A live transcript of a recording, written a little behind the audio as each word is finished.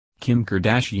Kim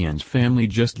Kardashian's family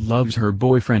just loves her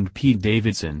boyfriend Pete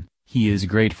Davidson. He is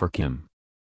great for Kim.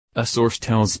 A source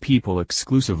tells People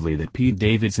exclusively that Pete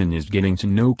Davidson is getting to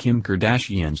know Kim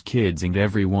Kardashian's kids and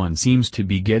everyone seems to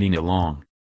be getting along.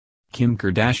 Kim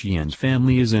Kardashian's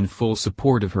family is in full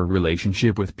support of her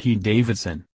relationship with Pete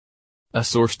Davidson. A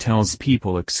source tells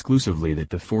People exclusively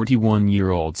that the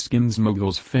 41-year-old Skims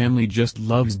mogul's family just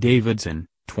loves Davidson,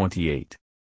 28.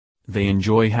 They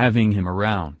enjoy having him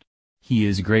around. He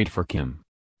is great for Kim.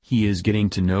 He is getting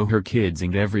to know her kids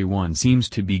and everyone seems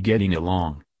to be getting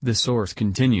along, the source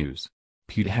continues.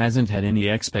 Pete hasn't had any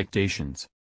expectations.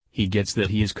 He gets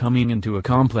that he is coming into a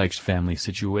complex family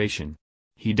situation.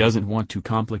 He doesn't want to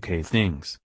complicate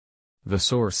things. The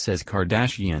source says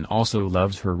Kardashian also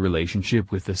loves her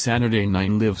relationship with the Saturday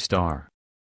Night Live star.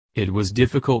 It was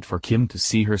difficult for Kim to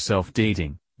see herself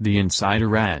dating, the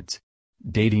insider adds.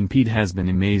 Dating Pete has been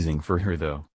amazing for her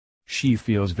though. She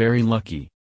feels very lucky.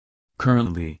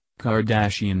 Currently,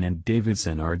 Kardashian and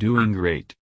Davidson are doing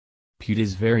great. Pete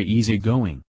is very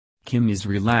easygoing. Kim is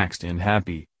relaxed and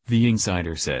happy, the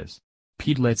insider says.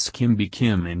 Pete lets Kim be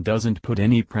Kim and doesn't put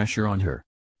any pressure on her.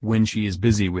 When she is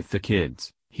busy with the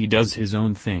kids, he does his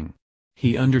own thing.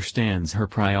 He understands her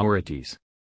priorities.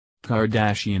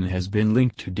 Kardashian has been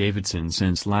linked to Davidson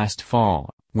since last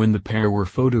fall, when the pair were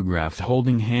photographed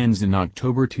holding hands in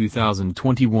October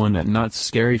 2021 at Knott's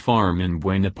Scary Farm in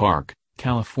Buena Park,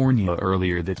 California.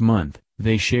 Earlier that month,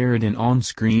 they shared an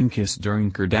on-screen kiss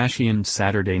during Kardashian's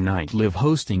Saturday Night Live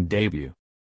hosting debut.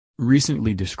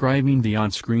 Recently describing the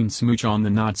on-screen smooch on the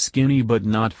Not Skinny But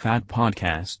Not Fat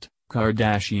podcast,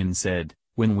 Kardashian said,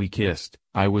 "When we kissed,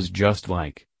 I was just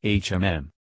like,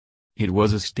 HMM. It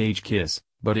was a stage kiss,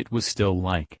 but it was still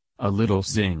like, a little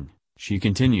zing," she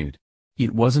continued.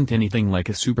 "It wasn't anything like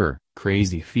a super,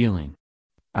 crazy feeling.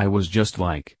 I was just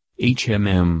like,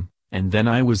 HMM, and then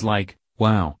I was like,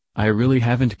 wow, I really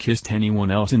haven't kissed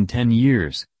anyone else in 10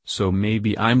 years, so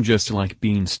maybe I'm just like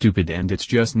being stupid and it's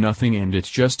just nothing and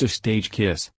it's just a stage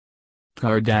kiss."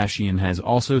 Kardashian has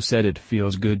also said it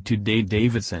feels good to date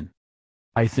Davidson.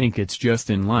 "I think it's just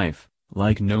in life,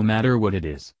 like no matter what it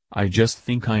is, I just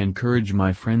think I encourage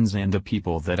my friends and the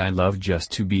people that I love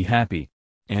just to be happy.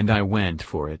 And I went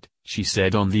for it," she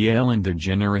said on the Ellen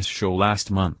DeGeneres show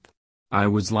last month. "I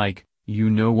was like, you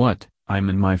know what, I'm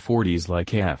in my 40s,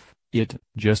 like F it,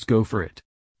 just go for it.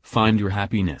 Find your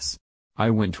happiness. I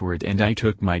went for it and I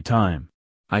took my time.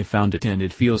 I found it and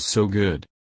it feels so good.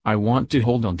 I want to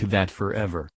hold on to that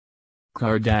forever."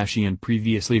 Kardashian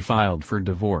previously filed for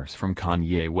divorce from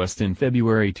Kanye West in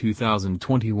February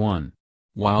 2021.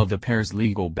 While the pair's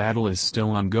legal battle is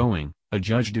still ongoing, a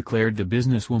judge declared the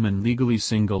businesswoman legally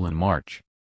single in March.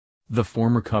 The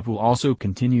former couple also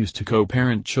continues to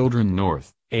co-parent children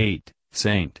North, 8,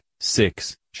 St.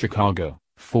 6, Chicago,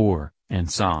 4, and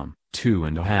Psalm,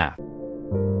 2.5.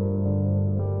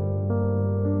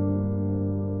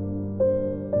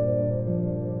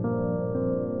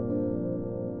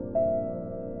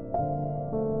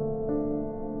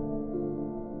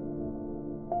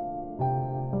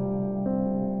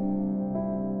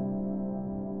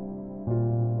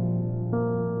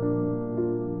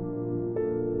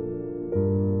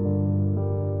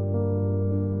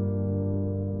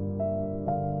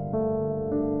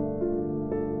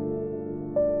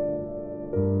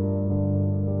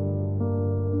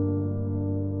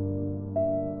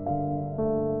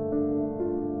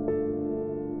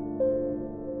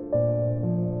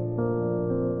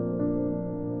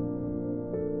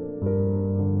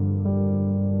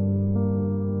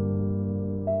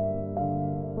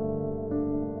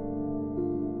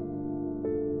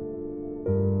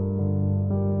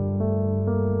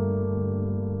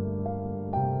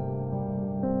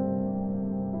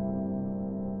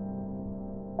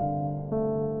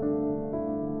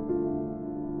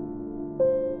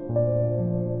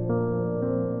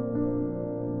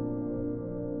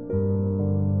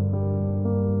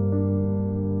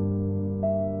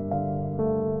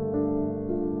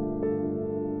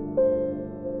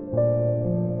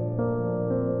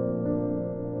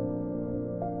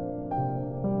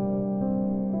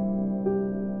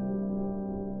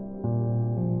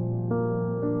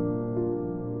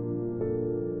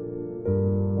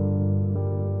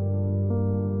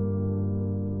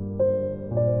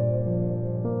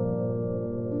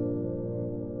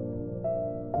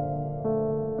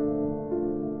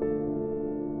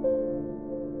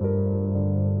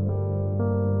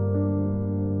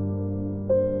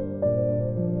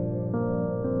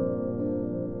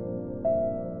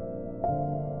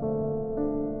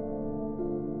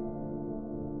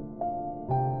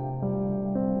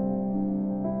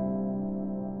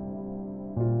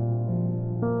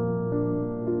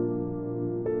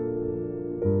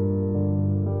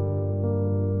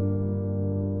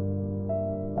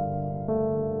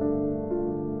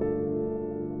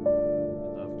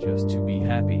 just to be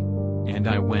happy. And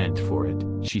I went for it,"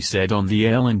 she said on the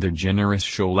Ellen DeGeneres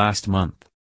show last month.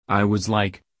 "I was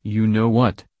like, you know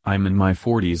what, I'm in my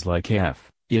 40s, like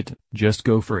it, just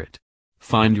go for it.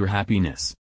 Find your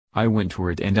happiness. I went for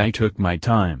it and I took my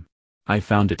time. I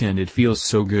found it and it feels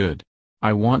so good.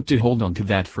 I want to hold on to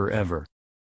that forever."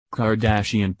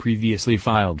 Kardashian previously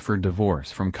filed for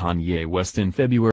divorce from Kanye West in February.